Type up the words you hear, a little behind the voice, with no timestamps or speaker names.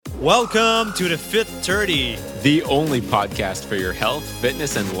Welcome to the Fit 30, the only podcast for your health,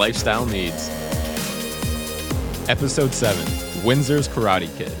 fitness, and lifestyle needs. Episode 7, Windsor's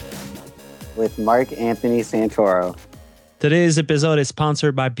Karate Kid. With Mark Anthony Santoro. Today's episode is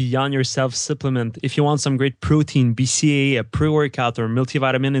sponsored by Beyond Yourself Supplement. If you want some great protein, BCAA, a pre-workout, or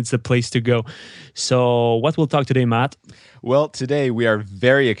multivitamin, it's the place to go. So what we'll talk today, Matt? Well, today we are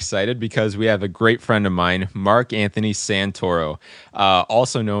very excited because we have a great friend of mine, Mark Anthony Santoro,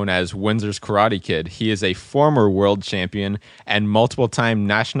 also known as Windsor's Karate Kid. He is a former world champion and multiple-time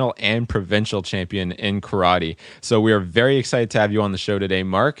national and provincial champion in karate. So we are very excited to have you on the show today,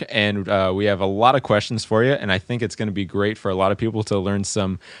 Mark, and we have a lot of questions for you, and I think it's going to be great for a lot of people to learn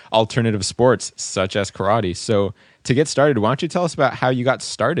some alternative sports, such as karate. So to get started, why don't you tell us about how you got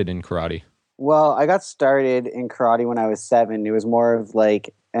started in karate? Well, I got started in karate when I was 7. It was more of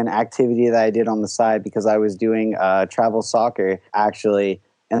like an activity that I did on the side because I was doing travel soccer, actually.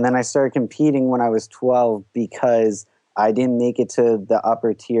 And then I started competing when I was 12 because I didn't make it to the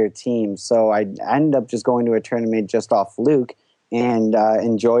upper tier team. So I ended up just going to a tournament just off fluke and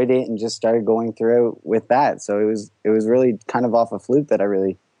enjoyed it and just started going through with that. So it was really kind of off a fluke that I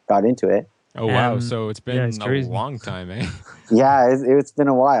really got into it. Oh, wow. So it's been a long time, eh? Yeah, it's been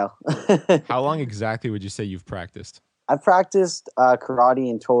a while. How long exactly would you say you've practiced? I've practiced karate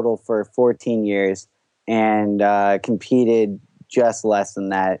in total for 14 years and competed just less than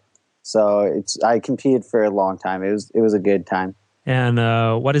that. So I competed for a long time. It was a good time. And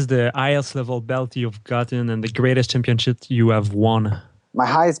what is the highest level belt you've gotten and the greatest championship you have won? My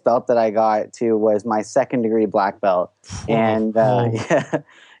highest belt that I got to was my second degree black belt. And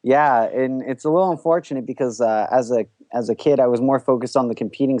yeah, and it's a little unfortunate because as a kid, I was more focused on the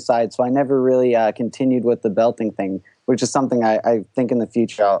competing side, so I never really continued with the belting thing, which is something I think in the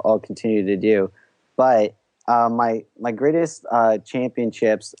future I'll continue to do. But my greatest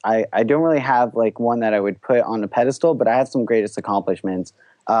championships, I don't really have like one that I would put on a pedestal, but I have some greatest accomplishments.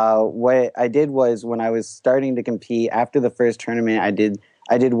 What I did was when I was starting to compete after the first tournament, I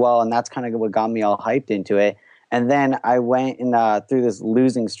did well, and that's kind of what got me all hyped into it. And then I went through this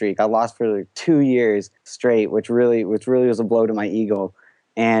losing streak. I lost for like 2 years straight, which really was a blow to my ego.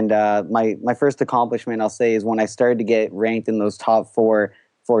 And my first accomplishment, I'll say, is when I started to get ranked in those top four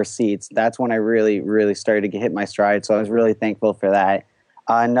seats. That's when I really started to hit my stride. So I was really thankful for that.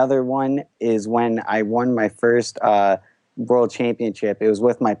 Another one is when I won my first world championship. It was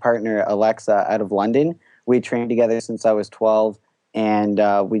with my partner Alexa out of London. We trained together since I was 12,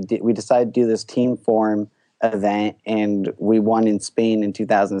 and we decided to do this team form event, and we won in Spain in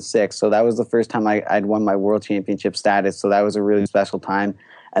 2006. So that was the first time I'd won my world championship status. So that was a really special time.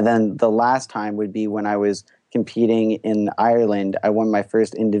 And then the last time would be when I was competing in Ireland. I won my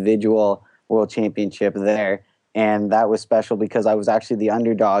first individual world championship there. And that was special because I was actually the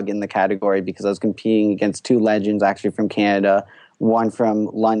underdog in the category because I was competing against 2 legends actually from Canada, one from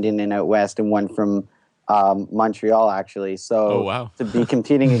London and out west and one from Montreal, actually. So to be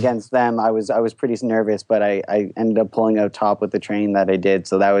competing against them, I was pretty nervous, but I ended up pulling out top with the training that I did.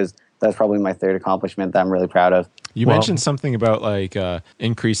 So that's probably my third accomplishment that I'm really proud of. You mentioned something about like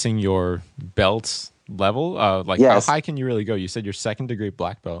increasing your belts level. Yes. How high can you really go? You said your second degree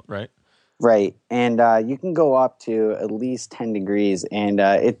black belt, right? Right. And you can go up to at least 10 degrees, and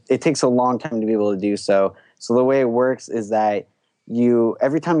it takes a long time to be able to do so. So the way it works is that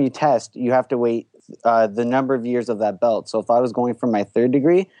every time you test, you have to wait the number of years of that belt. So if I was going for my third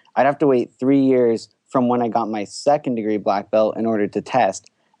degree, I'd have to wait 3 years from when I got my second degree black belt in order to test.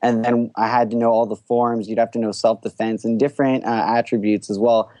 And then I had to know all the forms. You'd have to know self-defense and different attributes as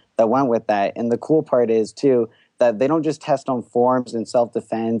well that went with that. And the cool part is, too, that they don't just test on forms and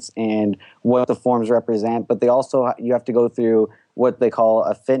self-defense and what the forms represent, but you have to go through what they call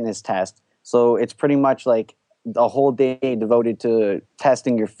a fitness test. So it's pretty much like a whole day devoted to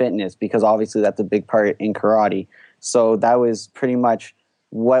testing your fitness because obviously that's a big part in karate. So that was pretty much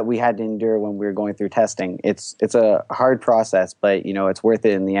what we had to endure when we were going through testing. It's a hard process, but it's worth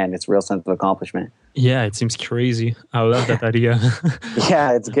it in the end. It's a real sense of accomplishment. Yeah, it seems crazy. I love that idea.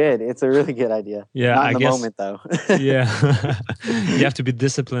 Yeah, it's good. It's a really good idea. Yeah, Not in the moment though. Yeah, you have to be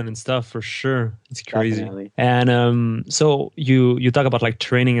disciplined and stuff for sure. It's crazy. Definitely. And so you talk about like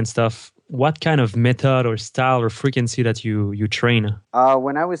training and stuff. What kind of method or style or frequency that you train?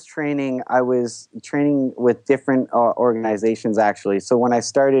 When I was training with different organizations, actually. So when I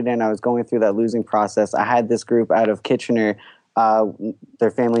started and I was going through that losing process, I had this group out of Kitchener.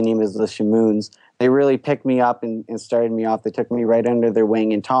 Their family name is the Shamoons. They really picked me up and started me off. They took me right under their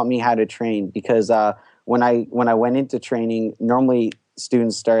wing and taught me how to train because when I went into training, normally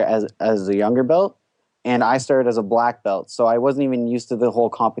students start as a younger belt. and I started as a black belt. So I wasn't even used to the whole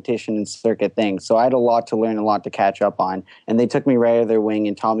competition and circuit thing. So I had a lot to learn, a lot to catch up on. And they took me right out of their wing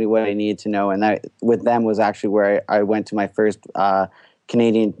and taught me what I needed to know. And that with them was actually where I went to my first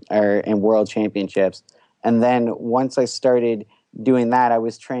Canadian and World Championships. And then once I started doing that, I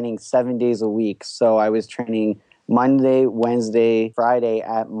was training 7 days a week. So I was training Monday, Wednesday, Friday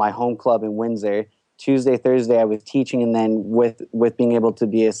at my home club in Windsor. Tuesday, Thursday, I was teaching, and then with being able to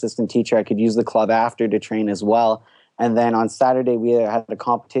be an assistant teacher, I could use the club after to train as well. And then on Saturday, we either had a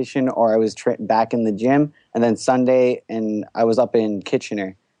competition or I was back in the gym. And then Sunday, and I was up in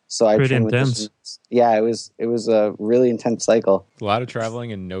Kitchener. So I Pretty trained intense. Yeah, it was a really intense cycle. A lot of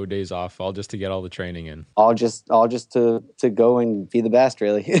traveling and no days off, all just to get all the training in. All just to go and be the best,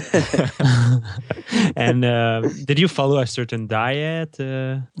 really. And did you follow a certain diet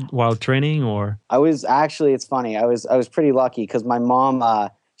while training, or? I was actually, it's funny. I was pretty lucky because my mom,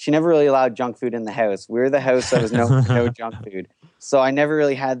 she never really allowed junk food in the house. We were the house that was no junk food. So I never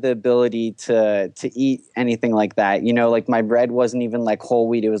really had the ability to eat anything like that. You know, like my bread wasn't even like whole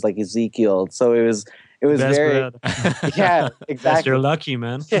wheat. It was like Ezekiel. So it was Best very, bread. yeah, exactly. You're lucky,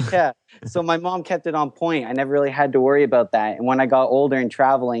 man. Yeah. So my mom kept it on point. I never really had to worry about that. And when I got older and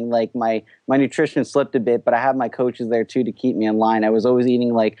traveling, like my nutrition slipped a bit, but I had my coaches there too to keep me in line. I was always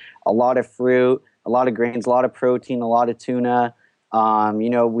eating like a lot of fruit, a lot of grains, a lot of protein, a lot of tuna. You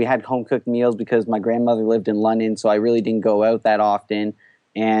know, we had home cooked meals because my grandmother lived in London, so I really didn't go out that often.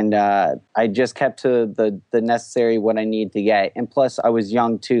 And I just kept to the necessary what I needed to get. And plus, I was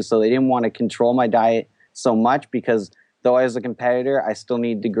young too, so they didn't want to control my diet so much because though I was a competitor, I still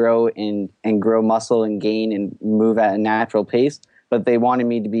needed to grow and grow muscle and gain and move at a natural pace. But they wanted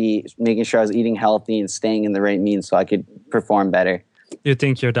me to be making sure I was eating healthy and staying in the right means so I could perform better. You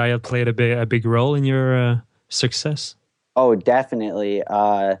think your diet played a big role in your success? Oh, definitely.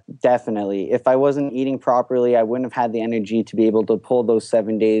 Definitely. If I wasn't eating properly, I wouldn't have had the energy to be able to pull those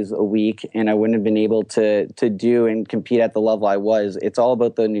 7 days a week, and I wouldn't have been able to do and compete at the level I was. It's all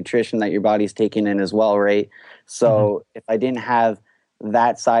about the nutrition that your body's taking in as well, right? So if I didn't have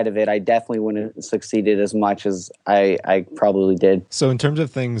that side of it, I definitely wouldn't have succeeded as much as I probably did. So in terms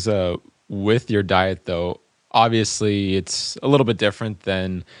of things with your diet, though, obviously it's a little bit different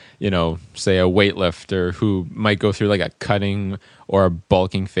than, you know, say a weightlifter who might go through like a cutting or a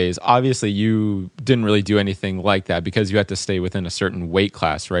bulking phase. Obviously you didn't really do anything like that because you had to stay within a certain weight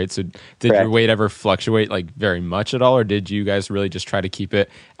class, right? So did Correct. your weight ever fluctuate like very much at all, or did you guys really just try to keep it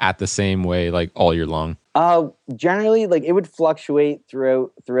at the same way like all year long? Generally, like it would fluctuate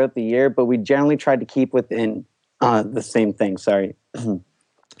throughout the year, but we generally tried to keep within the same thing. Sorry.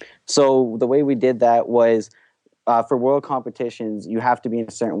 So the way we did that was for world competitions, you have to be in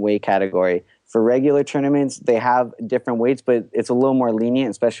a certain weight category. For regular tournaments, they have different weights, but it's a little more lenient,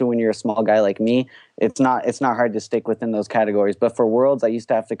 especially when you're a small guy like me. It's not hard to stick within those categories. But for worlds, I used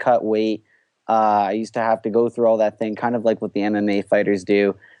to have to cut weight. I used to have to go through all that thing, kind of like what the MMA fighters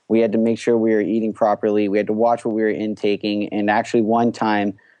do. We had to make sure we were eating properly. We had to watch what we were intaking. And actually, one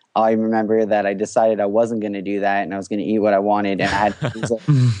time, I remember that I decided I wasn't going to do that and I was going to eat what I wanted, and I had to lose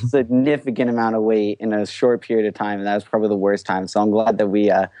a significant amount of weight in a short period of time, and that was probably the worst time. So I'm glad that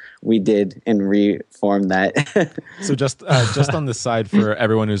we did and reformed that. So just on the side for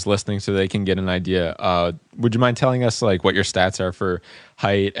everyone who's listening so they can get an idea, would you mind telling us like what your stats are for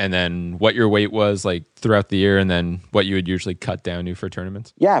height and then what your weight was like throughout the year and then what you would usually cut down to for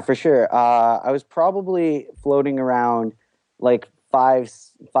tournaments? Yeah, for sure. I was probably floating around like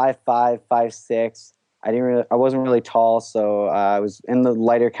 5'5", 5'6". I wasn't really tall, so I was in the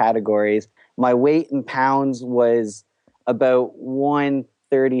lighter categories. My weight in pounds was about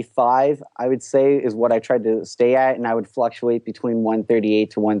 135, I would say, is what I tried to stay at, and I would fluctuate between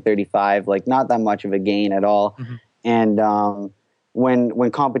 138 to 135, like not that much of a gain at all. Mm-hmm. And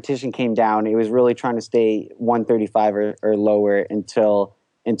when competition came down, it was really trying to stay 135 or lower until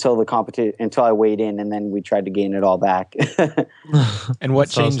I weighed in, and then we tried to gain it all back. And what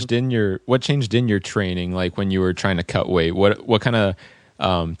That's changed awesome. in your training, like when you were trying to cut weight? What kind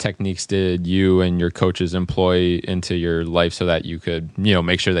of techniques did you and your coaches employ into your life so that you could, you know,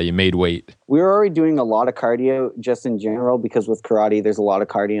 make sure that you made weight? We were already doing a lot of cardio just in general because with karate, there's a lot of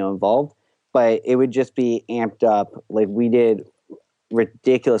cardio involved, but it would just be amped up. Like we did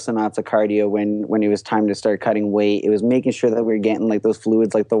ridiculous amounts of cardio when it was time to start cutting weight. It was making sure that we were getting like those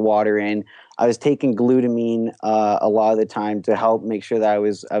fluids like the water in. I was taking glutamine a lot of the time to help make sure that I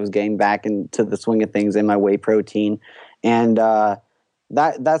was getting back into the swing of things in my whey protein and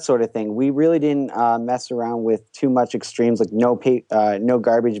that sort of thing. We really didn't mess around with too much extremes, like no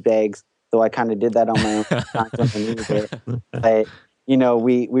garbage bags, though I kind of did that on my own. But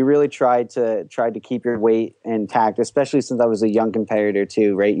we really tried to keep your weight intact, especially since I was a young competitor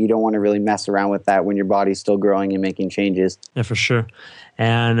too, right? You don't want to really mess around with that when your body's still growing and making changes. Yeah, for sure.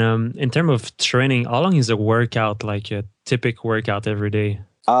 And in terms of training, how long is a workout, like a typical workout every day?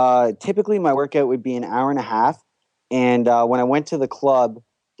 Typically, my workout would be an hour and a half. And when I went to the club,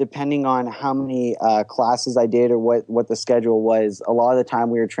 depending on how many classes I did or what the schedule was, a lot of the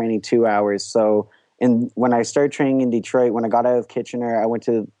time we were training 2 hours. So when I started training in Detroit, when I got out of Kitchener, I went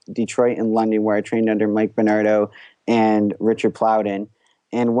to Detroit and London where I trained under Mike Bernardo and Richard Plowden.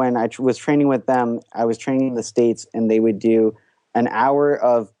 And when I was training with them, I was training in the States, and they would do an hour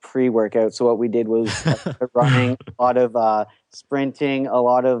of pre-workout. So what we did was running, a lot of sprinting, a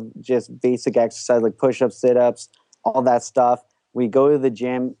lot of just basic exercise like push-ups, sit-ups, all that stuff. We go to the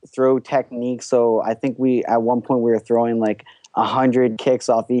gym, throw technique. So I think at one point we were throwing like 100 kicks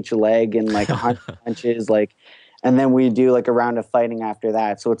off each leg and like 100 punches, and then we do like a round of fighting after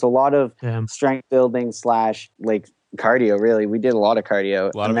that. So it's a lot of strength building / like cardio. Really, we did a lot of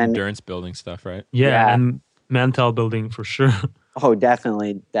cardio, a lot of endurance building stuff, right? Yeah, and mental building for sure. Oh,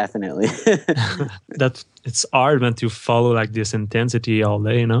 definitely. It's hard, man, to follow like this intensity all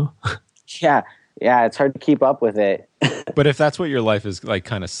day, Yeah, it's hard to keep up with it. But if that's what your life is like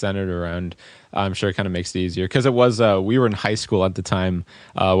kind of centered around, I'm sure it kind of makes it easier. Because it was, we were in high school at the time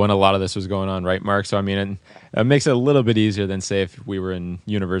when a lot of this was going on, right, Mark? So, I mean, it makes it a little bit easier than, say, if we were in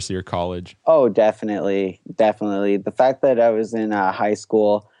university or college. Oh, definitely. The fact that I was in high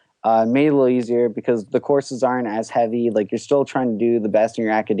school made it a little easier because the courses aren't as heavy. Like, you're still trying to do the best in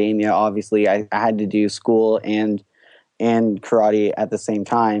your academia. Obviously, I had to do school and karate at the same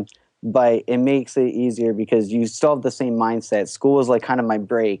time. But it makes it easier because you still have the same mindset. School was like kind of my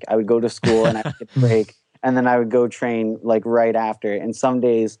break. I would go to school and I would get a break, and then I would go train like right after. And some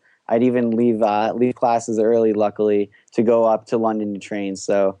days I'd even leave classes early, luckily, to go up to London to train.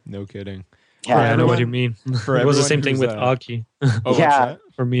 So no kidding. Yeah, I know what you mean. It was the same thing with hockey. Oh, yeah,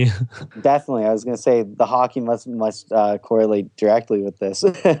 for me. Definitely. I was going to say the hockey must correlate directly with this.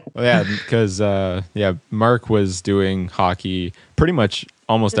 Well, yeah, because Mark was doing hockey pretty much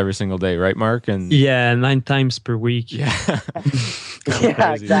almost every single day, right, Mark? And 9 times per week. Yeah.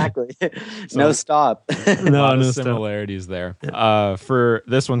 Yeah, exactly. So, no stop. No similarities there. For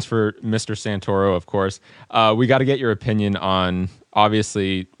this one's for Mr. Santoro, of course. We got to get your opinion on,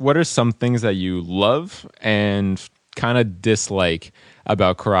 obviously, what are some things that you love and kind of dislike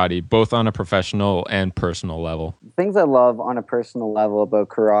about karate, both on a professional and personal level? Things I love on a personal level about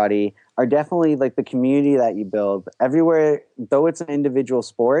karate are definitely like the community that you build. Everywhere, though it's an individual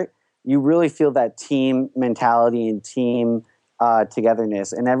sport, you really feel that team mentality and team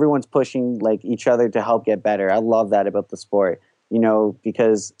togetherness, and everyone's pushing like each other to help get better. I love that about the sport,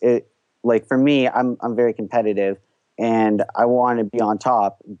 because it, like, for me, I'm very competitive and I want to be on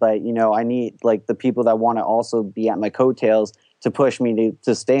top, but I need like the people that want to also be at my coattails to push me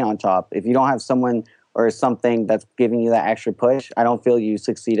to stay on top. If you don't have someone or something that's giving you that extra push, I don't feel you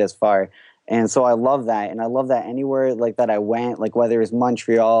succeed as far. And so I love that. And I love that anywhere like that I went, like whether it's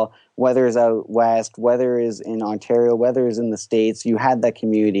Montreal, whether it's out west, whether it's in Ontario, whether it's in the States, you had that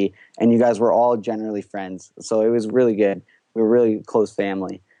community and you guys were all generally friends. So it was really good. We were really close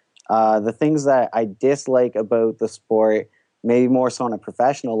family. The things that I dislike about the sport, maybe more so on a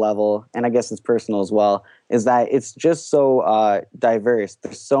professional level, and I guess it's personal as well, is that it's just so diverse.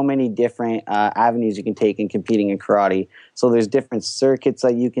 There's so many different avenues you can take in competing in karate. So there's different circuits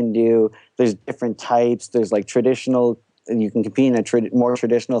that you can do. There's different types. There's like traditional, you can compete in a more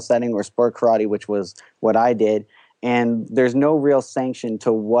traditional setting, or sport karate, which was what I did. And there's no real sanction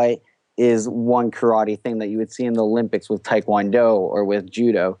to what is one karate thing that you would see in the Olympics with Taekwondo or with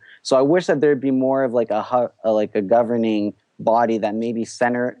Judo. So I wish that there'd be more of like a governing body that maybe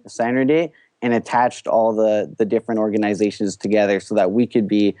centered it and attached all the different organizations together so that we could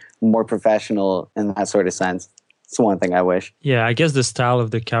be more professional in that sort of sense. It's one thing I wish. Yeah, I guess the style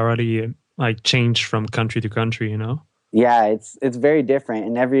of the karate like changed from country to country, Yeah, it's very different,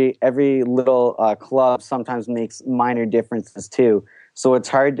 and every little club sometimes makes minor differences too. So it's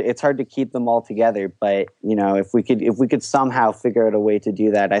hard to keep them all together. But if we could somehow figure out a way to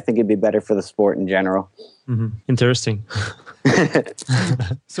do that, I think it'd be better for the sport in general. Mm-hmm. Interesting.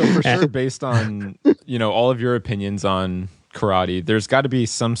 So for sure, based on all of your opinions on karate, there's got to be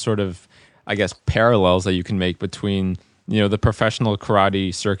some sort of, I guess, parallels that you can make between the professional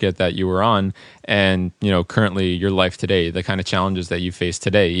karate circuit that you were on, and currently your life today, the kind of challenges that you face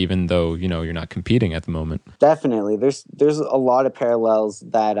today, even though you're not competing at the moment. Definitely, there's a lot of parallels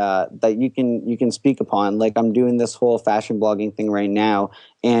that you can speak upon. Like, I'm doing this whole fashion blogging thing right now,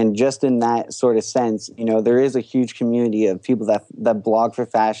 and just in that sort of sense, there is a huge community of people that blog for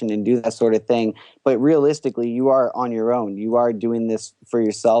fashion and do that sort of thing. But realistically, you are on your own. You are doing this for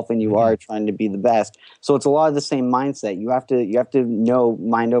yourself, and you are trying to be the best. So it's a lot of the same mindset. You have to know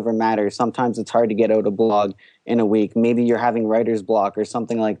mind over matter. Sometimes it's hard to get out a blog in a week. Maybe you're having writer's block or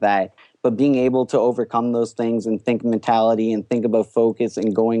something like that. But being able to overcome those things and think mentality and think about focus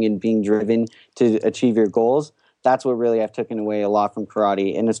and going and being driven to achieve your goals, that's what really I've taken away a lot from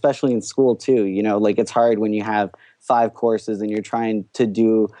karate. And especially in school too, like, it's hard when you have 5 courses and you're trying to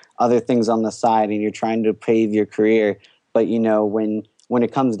do other things on the side and you're trying to pave your career. But when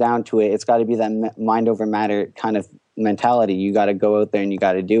it comes down to it, it's got to be that mind over matter kind of mentality. You got to go out there and you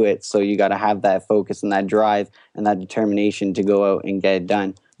got to do it. So you got to have that focus and that drive and that determination to go out and get it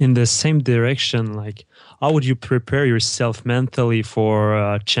done. In the same direction, like, how would you prepare yourself mentally for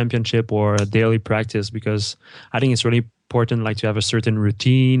a championship or a daily practice? Because I think it's really important, like, to have a certain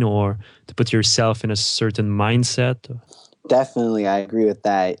routine or to put yourself in a certain mindset. Definitely, I agree with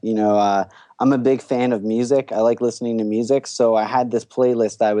that. I'm a big fan of music. I like listening to music. So I had this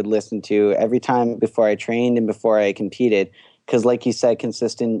playlist I would listen to every time before I trained and before I competed. Because like you said,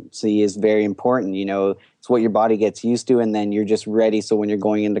 consistency is very important. It's what your body gets used to, and then you're just ready. So when you're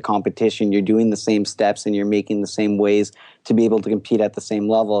going into competition, you're doing the same steps and you're making the same ways to be able to compete at the same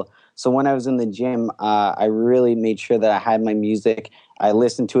level. So when I was in the gym, I really made sure that I had my music. I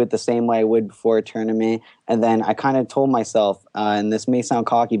listened to it the same way I would before a tournament. And then I kind of told myself, and this may sound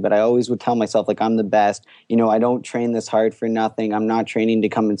cocky, but I always would tell myself, like, I'm the best. I don't train this hard for nothing. I'm not training to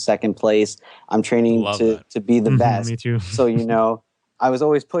come in second place. I'm training to be the best. Me too. So, I was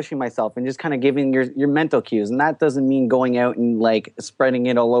always pushing myself and just kind of giving your mental cues. And that doesn't mean going out and, like, spreading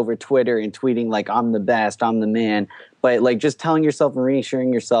it all over Twitter and tweeting, like, I'm the best, I'm the man. But, like, just telling yourself and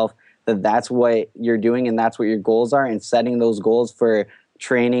reassuring yourself that that's what you're doing and that's what your goals are, and setting those goals for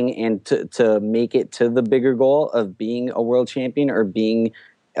training and to make it to the bigger goal of being a world champion or being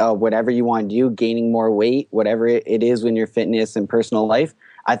whatever you want to do, gaining more weight, whatever it is in your fitness and personal life.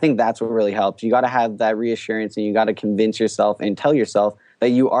 I think that's what really helps. You got to have that reassurance, and you got to convince yourself and tell yourself that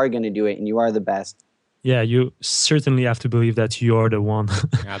you are going to do it and you are the best. Yeah, you certainly have to believe that you're the one.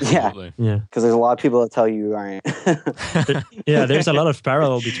 Absolutely. Yeah. Because there's a lot of people that tell you aren't. Yeah, there's a lot of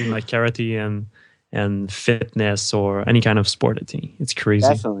parallel between, like, karate and fitness or any kind of sport, I think. It's crazy.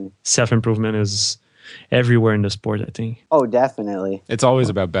 Definitely. Self-improvement is everywhere in the sport, I think. Oh, definitely. It's always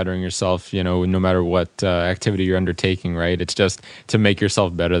about bettering yourself, no matter what activity you're undertaking, right? It's just to make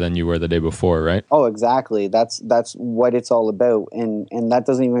yourself better than you were the day before, right? Oh, exactly. That's what it's all about. And that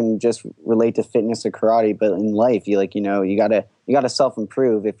doesn't even just relate to fitness or karate, but in life, you gotta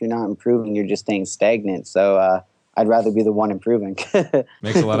self-improve. If you're not improving, you're just staying stagnant. So I'd rather be the one improving.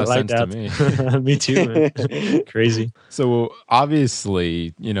 Makes a lot of sense to me. Me too, man. Crazy. So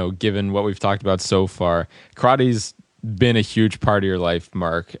obviously, given what we've talked about so far, karate's been a huge part of your life,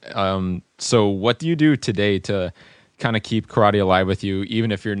 Mark. So what do you do today to kind of keep karate alive with you,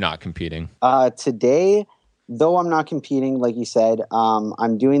 even if you're not competing? Today, though I'm not competing, like you said,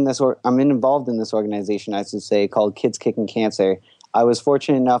 I'm doing this, I'm involved in this organization, I should say, called Kids Kicking Cancer. I was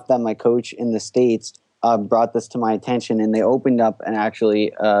fortunate enough that my coach in the States brought this to my attention, and they opened up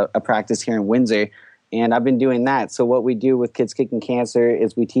a practice here in Windsor, and I've been doing that. So what we do with Kids Kicking Cancer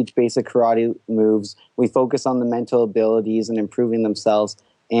is we teach basic karate moves. We focus on the mental abilities and improving themselves,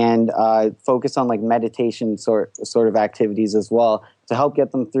 and focus on, like, meditation sort of activities as well to help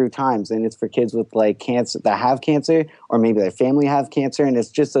get them through times. And it's for kids with, like, cancer, that have cancer, or maybe their family have cancer, and it's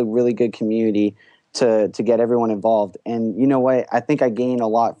just a really good community to get everyone involved. And you know what? I think I gain a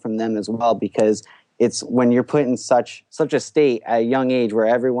lot from them as well, because it's when you're put in such a state at a young age where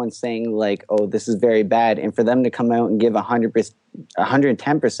everyone's saying, like, oh, this is very bad, and for them to come out and give 100%,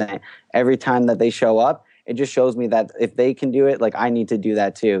 110% every time that they show up, it just shows me that if they can do it, like, I need to do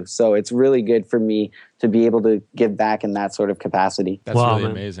that too. So it's really good for me to be able to give back in that sort of capacity. That's wow, really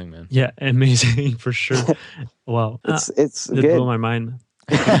man. Amazing, man. Yeah, amazing for sure. Wow. It's it good. blew my mind.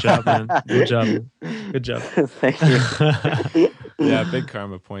 Good job, man. Good job. Good job. Thank you. Yeah, big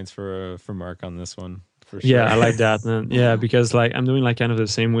karma points for Mark on this one. For sure. Yeah, I like that, man. Yeah, because, like, I'm doing, like, kind of the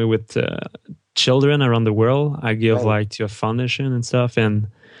same way with children around the world. I give Right. like to a foundation and stuff, and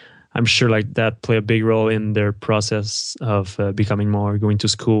I'm sure like that play a big role in their process of becoming more, going to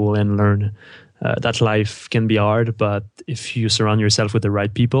school and learn that life can be hard, but if you surround yourself with the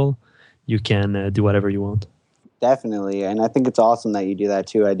right people, you can do whatever you want. Definitely. And I think it's awesome that you do that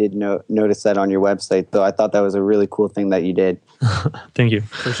too. I did notice that on your website, though. I thought that was a really cool thing that you did. Thank you.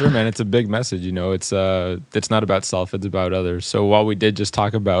 For sure, man. It's a big message. It's not about self, it's about others. So while we did just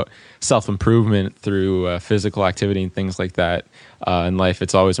talk about self-improvement through physical activity and things like that in life,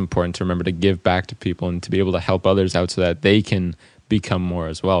 it's always important to remember to give back to people and to be able to help others out so that they can become more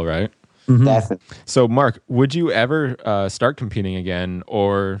as well, right? Mm-hmm. Definitely. So Mark, would you ever start competing again,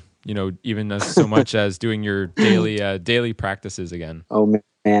 or even so much as doing your daily practices again? Oh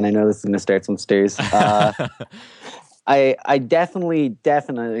man, I know this is going to start some stirs. I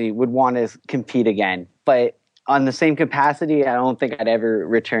definitely would want to compete again, but on the same capacity, I don't think I'd ever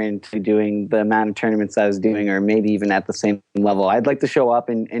return to doing the amount of tournaments I was doing, or maybe even at the same level. I'd like to show up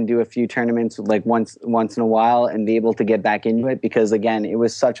and do a few tournaments like once in a while and be able to get back into it, because again, it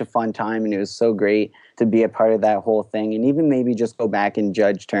was such a fun time and it was so great to be a part of that whole thing. And even maybe just go back and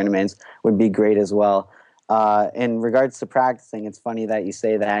judge tournaments would be great as well. In regards to practicing, it's funny that you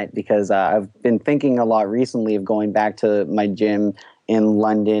say that, because I've been thinking a lot recently of going back to my gym in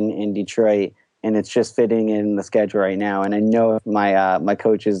London, in Detroit, and it's just fitting in the schedule right now. And I know if my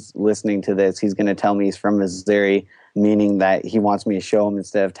coach is listening to this, he's going to tell me he's from Missouri, meaning that he wants me to show him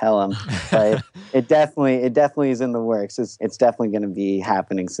instead of tell him. But it definitely is in the works. It's definitely going to be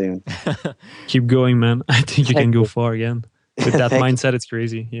happening soon. Keep going, man. I think you can go far again. With that mindset, it's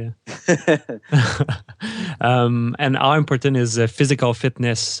crazy. Yeah. And how important is physical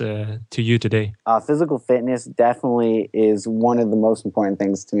fitness to you today? Physical fitness definitely is one of the most important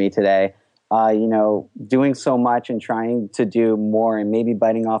things to me today. Doing so much and trying to do more and maybe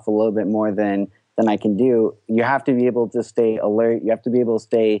biting off a little bit more than I can do, you have to be able to stay alert. You have to be able to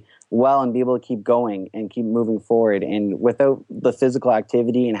stay well and be able to keep going and keep moving forward. And without the physical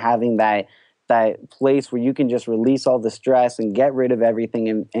activity and having that place where you can just release all the stress and get rid of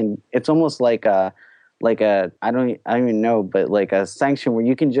everything, and it's almost like a I don't even know, but like a sanction where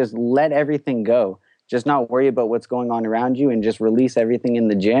you can just let everything go, just not worry about what's going on around you and just release everything in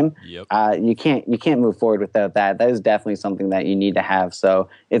the gym. Yep. You can't move forward without that. That is definitely something that you need to have. So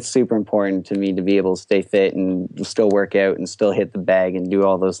it's super important to me to be able to stay fit and still work out and still hit the bag and do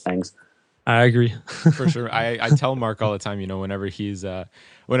all those things. I agree. For sure. I tell Mark all the time, whenever he's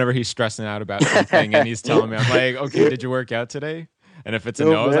stressing out about something and he's telling me, I'm like, okay, did you work out today? And if it's a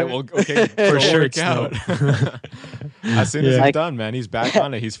no, I was like, well, okay, for sure, work out. No. As soon as he's done, man, he's back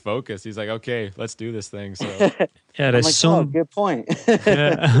on it. He's focused. He's like, okay, let's do this thing. So yeah, there's so good point.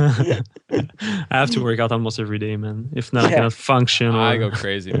 Yeah. I have to work out almost every day, man. If not, I cannot function. I go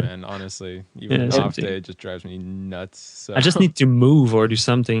crazy, man. Honestly, even an off day, it just drives me nuts. So. I just need to move or do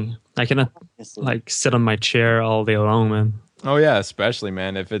something. I cannot sit on my chair all day long, man. Oh yeah, especially,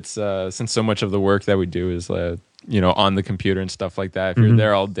 man. If it's since so much of the work that we do is on the computer and stuff like that. If you're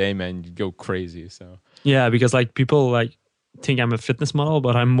there all day, man, you go crazy. So yeah, because people think I'm a fitness model,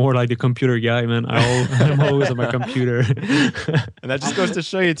 but I'm more like the computer guy, man. I'm always on my computer. And that just goes to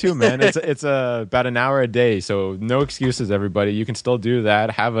show you too, man. It's about an hour a day, so no excuses, everybody. You can still do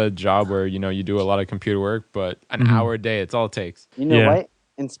that. Have a job where you do a lot of computer work, but an hour a day, it's all it takes. You know what?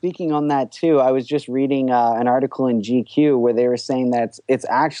 And speaking on that too, I was just reading an article in GQ where they were saying that it's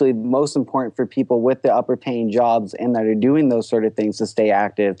actually most important for people with the upper paying jobs and that are doing those sort of things to stay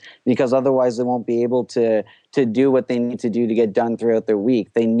active, because otherwise they won't be able to do what they need to do to get done throughout their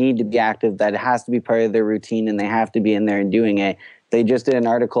week. They need to be active. That has to be part of their routine, and they have to be in there and doing it. They just did an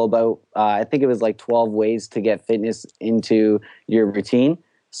article about, I think it was like 12 ways to get fitness into your routine.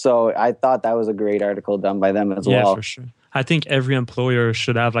 So I thought that was a great article done by them as well. Yeah, for sure. I think every employer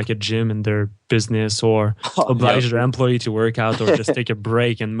should have like a gym in their business, or oblige their employee to work out, or just take a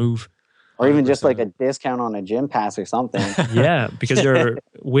break and move. Or even just like a discount on a gym pass or something. Yeah, because you're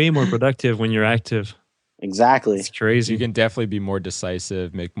way more productive when you're active. Exactly. It's crazy. You can definitely be more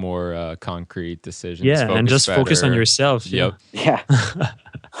decisive, make more concrete decisions. Yeah, and just focus on yourself. Yep. Yeah.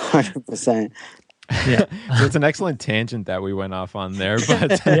 100%. Yeah. So it's an excellent tangent that we went off on there,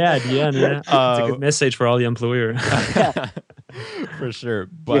 but yeah, at the end, it's a good message for all the employer. For sure.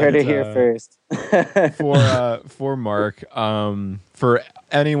 But you heard it here first. for Mark, for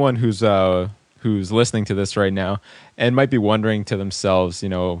anyone who's listening to this right now and might be wondering to themselves,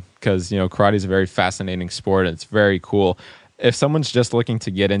 because karate is a very fascinating sport and it's very cool. If someone's just looking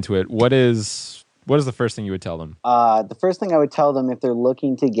to get into it, what is the first thing you would tell them? The first thing I would tell them if they're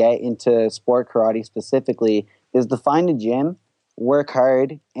looking to get into sport karate specifically is to find a gym, work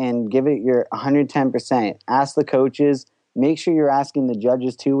hard, and give it your 110%. Ask the coaches. Make sure you're asking the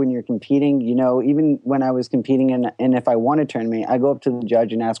judges too when you're competing. Even when I was competing and if I won a tournament, I go up to the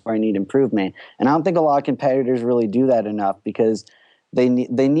judge and ask where I need improvement. And I don't think a lot of competitors really do that enough, because they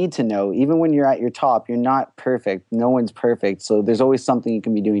need to know. Even when you're at your top, you're not perfect. No one's perfect. So there's always something you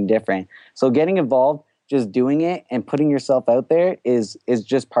can be doing different. So getting involved, just doing it and putting yourself out there is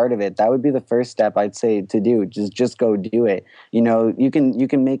just part of it. That would be the first step I'd say to do. Just go do it. You know, you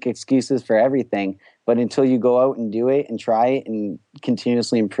can make excuses for everything, but until you go out and do it and try it and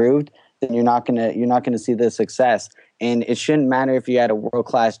continuously improve, then you're not gonna see the success. And it shouldn't matter if you're at a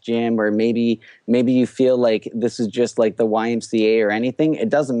world-class gym or maybe you feel like this is just like the YMCA or anything. It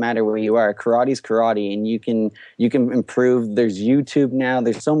doesn't matter where you are. Karate's karate, and you can improve. There's YouTube now.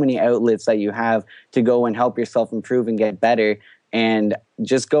 There's so many outlets that you have to go and help yourself improve and get better. And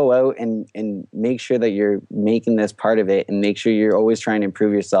just go out and make sure that you're making this part of it, and make sure you're always trying to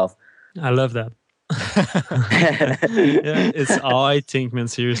improve yourself. I love that. Yeah, it's all I think, man.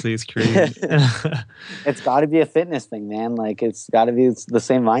 Seriously, it's crazy. It's got to be a fitness thing, man. Like, it's got to be the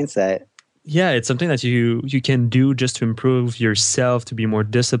same mindset. Yeah, it's something that you can do just to improve yourself, to be more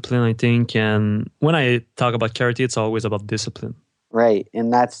disciplined, I think. And when I talk about karate, it's always about discipline. Right.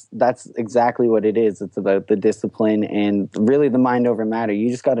 And that's exactly what it is. It's about the discipline and really the mind over matter. You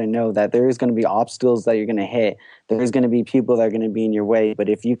just got to know that there is going to be obstacles that you're going to hit. There's going to be people that are going to be in your way. But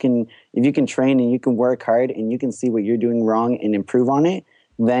if you can train and you can work hard and you can see what you're doing wrong and improve on it,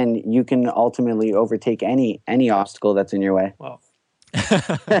 then you can ultimately overtake any obstacle that's in your way. Wow.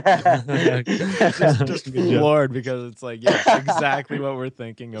 just floored, because it's like, yeah, exactly what we're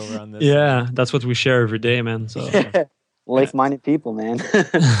thinking over on this. Yeah, that's what we share every day, man. So like-minded people, man.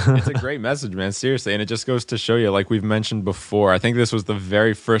 It's a great message, man. Seriously. And it just goes to show you, like we've mentioned before, I think this was the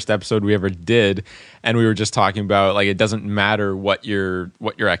very first episode we ever did, and we were just talking about, like, it doesn't matter what your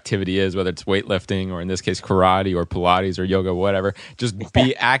activity is, whether it's weightlifting or in this case karate or Pilates or yoga, whatever. Just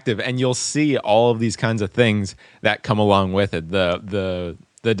be active, and you'll see all of these kinds of things that come along with it. The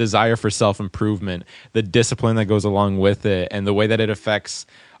desire for self-improvement, the discipline that goes along with it, and the way that it affects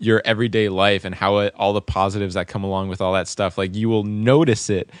your everyday life, and how all the positives that come along with all that stuff. Like, you will notice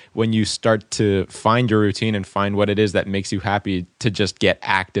it when you start to find your routine and find what it is that makes you happy to just get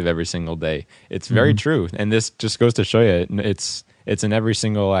active every single day. It's very true. And this just goes to show you it's in every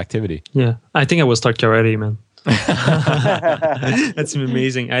single activity. Yeah, I think I will start karate, man. That's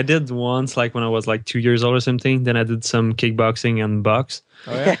amazing. I did once, like when I was like 2 years old or something. Then I did some kickboxing and box.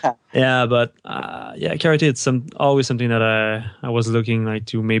 Oh yeah. Yeah, but karate, it's always something that I was looking like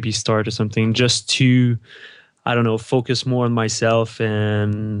to maybe start or something, just to, I don't know, focus more on myself.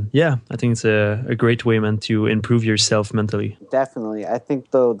 And yeah, I think it's a great way, man, to improve yourself mentally. Definitely. I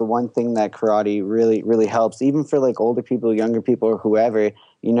think though the one thing that karate really, really helps, even for like older people, younger people, or whoever,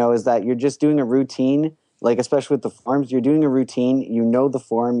 you know, is that you're just doing a routine. Like, especially with the forms, you're doing a routine, you know the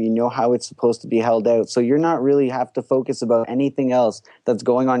form, you know how it's supposed to be held out. So you're not really have to focus about anything else that's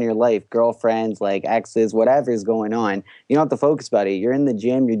going on in your life, girlfriends, like exes, whatever is going on. You don't have to focus about it. You're in the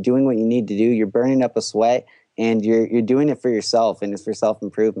gym, you're doing what you need to do, you're burning up a sweat, and you're doing it for yourself, and it's for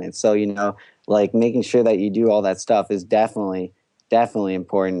self-improvement. So, you know, like, making sure that you do all that stuff is definitely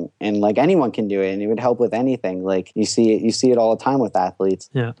important, and like anyone can do it, and it would help with anything. Like, you see it all the time with athletes.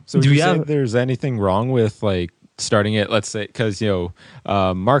 Yeah. So do you think there's anything wrong with, like, starting it, let's say, because, you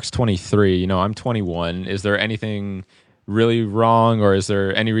know, Mark's 23, you know, I'm 21. Is there anything really wrong, or is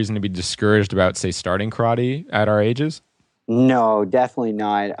there any reason to be discouraged about, say, starting karate at our ages? No, definitely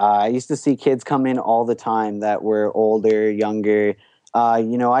not. I used to see kids come in all the time that were older, younger.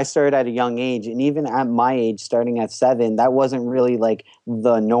 You know, I started at a young age, and even at my age, starting at 7, that wasn't really like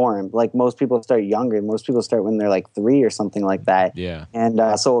the norm. Like, most people start younger. Most people start when they're like 3 or something like that. Yeah. And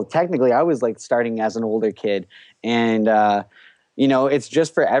so technically, I was like starting as an older kid, and you know, it's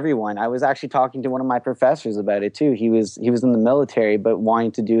just for everyone. I was actually talking to one of my professors about it too. He was in the military, but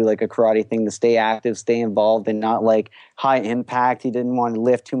wanting to do like a karate thing to stay active, stay involved, and not like high impact. He didn't want to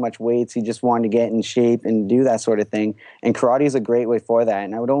lift too much weights. He just wanted to get in shape and do that sort of thing. And karate is a great way for that.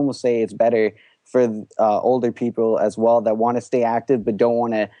 And I would almost say it's better for older people as well that want to stay active but don't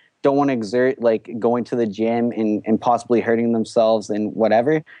want to exert, like going to the gym and possibly hurting themselves and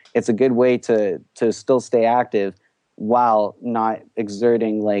whatever. It's a good way to still stay active while not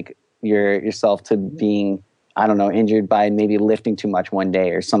exerting like yourself to being, I don't know, injured by maybe lifting too much one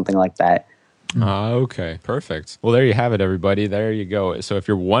day or something like that. Okay, perfect. Well, there you have it, everybody. There you go. So if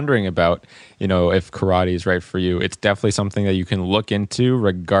you're wondering about, you know, if karate is right for you, it's definitely something that you can look into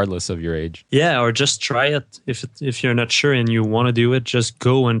regardless of your age. Yeah, or just try it. If you're not sure and you want to do it, just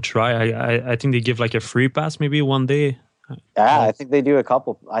go and try. I think they give like a free pass maybe one day. Yeah, I think they do a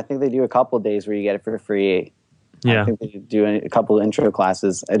couple days where you get it for free. Yeah. I think they do a couple of intro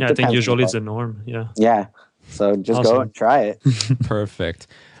classes. I think usually it's the norm. Yeah. Yeah. So just go and try it. Perfect.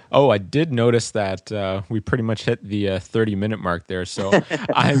 Oh, I did notice that we pretty much hit the 30-minute mark there. So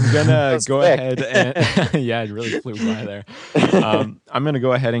I'm going to go ahead and, yeah, it really flew by there. I'm going to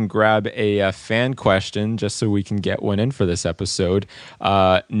go ahead and grab a fan question just so we can get one in for this episode.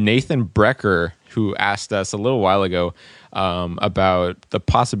 Nathan Brecker, who asked us a little while ago about the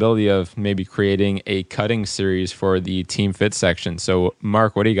possibility of maybe creating a cutting series for the Team Fit section. So,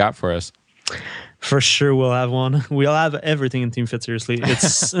 Mark, what do you got for us? For sure, we'll have one. We'll have everything in Team Fit, seriously.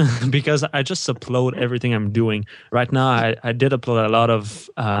 It's because I just upload everything I'm doing. Right now, I did upload a lot of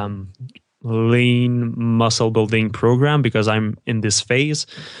lean muscle building program because I'm in this phase.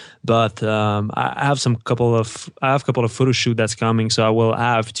 But I have a couple of photo shoot that's coming, so I will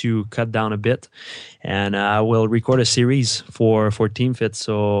have to cut down a bit, and I will record a series for Team Fit.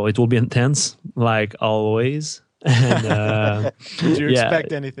 So it will be intense, like always. And, would you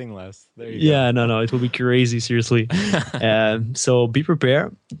expect anything less? There you go. No, it will be crazy, seriously. So be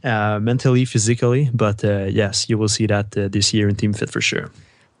prepared mentally, physically, but yes, you will see that this year in Team Fit for sure.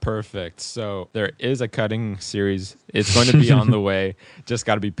 Perfect. So there is a cutting series. It's going to be on the way. Just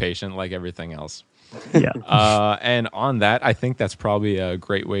got to be patient like everything else. Yeah. And on that, I think that's probably a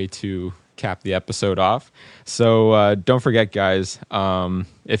great way to cap the episode off. So don't forget, guys,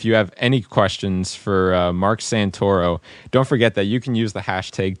 if you have any questions for Mark Santoro, don't forget that you can use the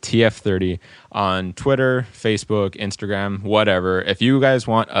hashtag TF30 on Twitter, Facebook, Instagram, whatever. If you guys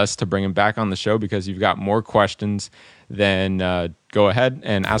want us to bring him back on the show because you've got more questions, then go ahead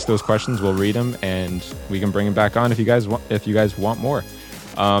and ask those questions. We'll read them and we can bring him back on if you guys want more.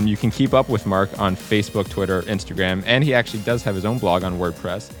 You can keep up with Mark on Facebook, Twitter, Instagram, and he actually does have his own blog on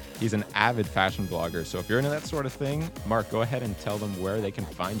WordPress. He's an avid fashion blogger. So if you're into that sort of thing, Mark, go ahead and tell them where they can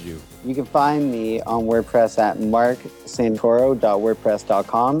find you. You can find me on WordPress at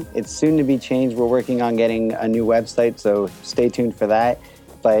marksantoro.wordpress.com. It's soon to be changed. We're working on getting a new website, so stay tuned for that.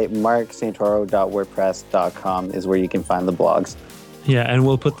 But marksantoro.wordpress.com is where you can find the blogs. Yeah, and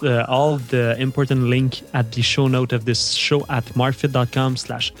we'll put all the important link at the show note of this show at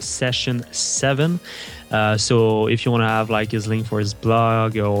markfit.com/session7. So if you want to have like his link for his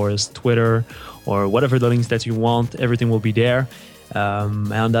blog or his Twitter or whatever the links that you want, everything will be there.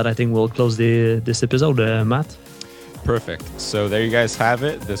 And on that, I think we'll close this episode, Matt. Perfect. So there you guys have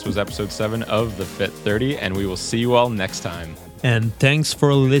it. This was episode 7 of the Fit 30, and we will see you all next time. And thanks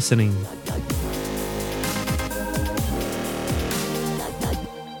for listening.